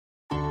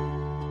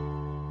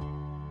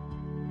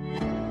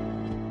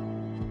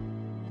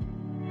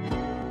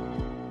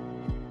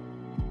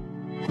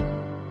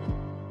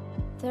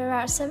There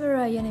are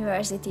several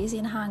universities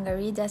in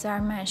Hungary that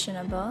are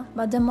mentionable,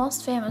 but the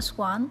most famous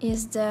one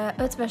is the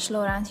Eötvös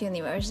Loránd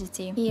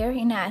University. Here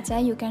in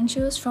ELTE you can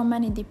choose from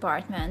many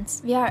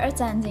departments. We are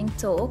attending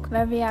TÓK,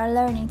 where we are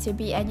learning to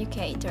be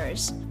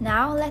educators.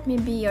 Now let me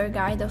be your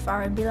guide of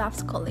our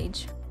beloved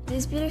college.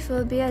 This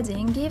beautiful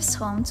building gives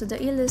home to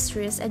the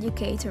illustrious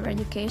educator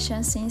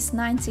education since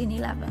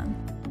 1911.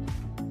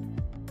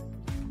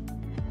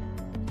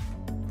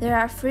 There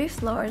are 3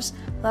 floors,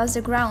 plus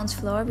the ground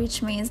floor,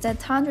 which means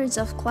that hundreds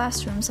of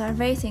classrooms are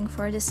waiting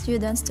for the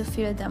students to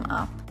fill them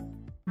up.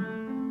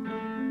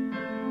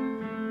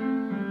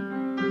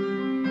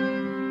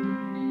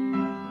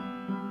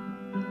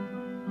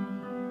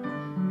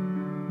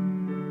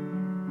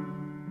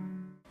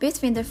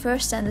 Between the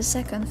first and the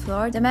second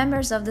floor, the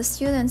members of the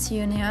Students'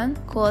 Union,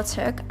 called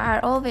TÖK,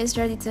 are always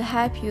ready to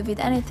help you with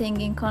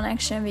anything in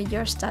connection with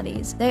your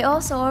studies. They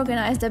also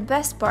organize the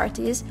best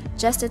parties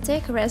just to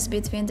take a rest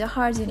between the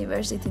hard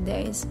university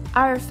days.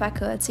 Our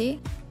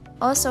faculty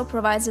also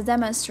provides a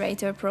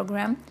demonstrator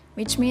program,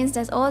 which means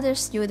that older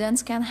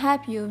students can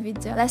help you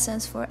with the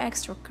lessons for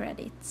extra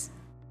credits.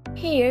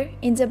 Here,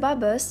 in the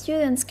bubble,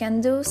 students can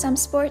do some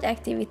sport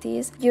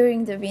activities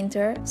during the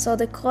winter, so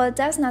the cold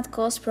does not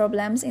cause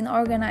problems in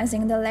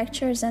organizing the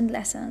lectures and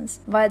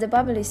lessons. While the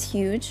bubble is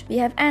huge, we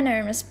have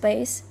enormous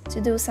space to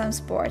do some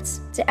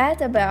sports. The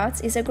ELTE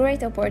Bath is a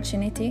great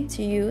opportunity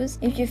to use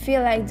if you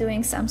feel like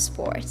doing some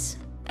sports.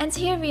 And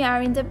here we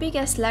are in the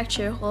biggest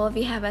lecture hall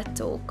we have at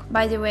TÖK.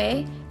 By the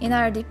way, in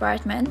our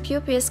department,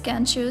 pupils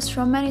can choose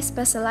from many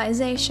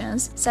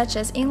specializations such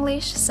as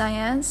English,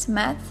 science,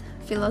 math,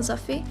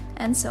 philosophy,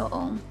 and so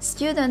on.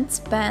 Students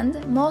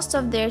spend most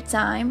of their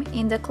time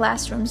in the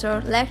classrooms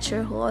or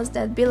lecture halls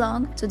that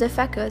belong to the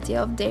faculty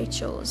of their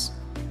choice.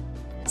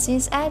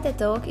 Since ELTE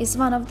TÖK is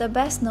one of the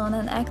best known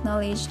and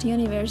acknowledged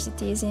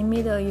universities in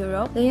Middle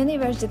Europe, the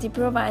university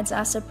provides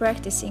us a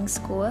practicing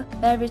school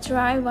where we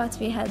try what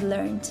we had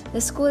learned.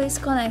 The school is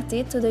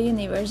connected to the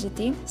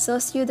university, so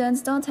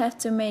students don't have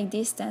to make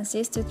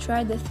distances to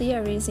try the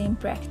theories in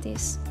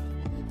practice.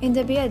 In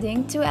the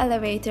building, 2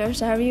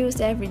 elevators are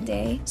used every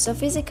day, so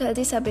physical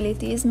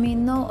disabilities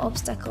mean no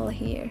obstacle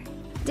here.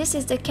 This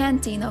is the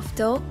canteen of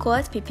TÖK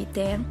called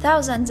Pipitér.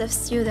 Thousands of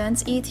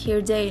students eat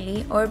here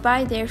daily or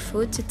buy their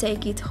food to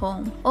take it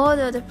home.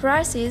 Although the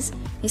price is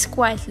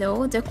quite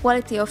low, the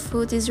quality of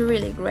food is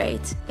really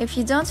great. If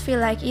you don't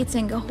feel like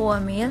eating a whole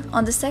meal,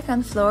 on the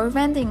second floor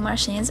vending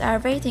machines are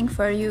waiting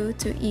for you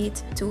to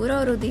eat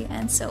túró, rudi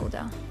and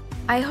soda.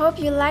 I hope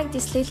you liked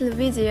this little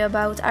video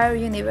about our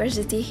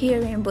university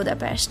here in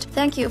Budapest.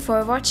 Thank you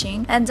for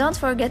watching and don't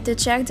forget to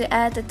check the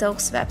ELTE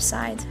TÖK's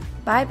website.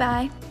 Bye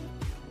bye!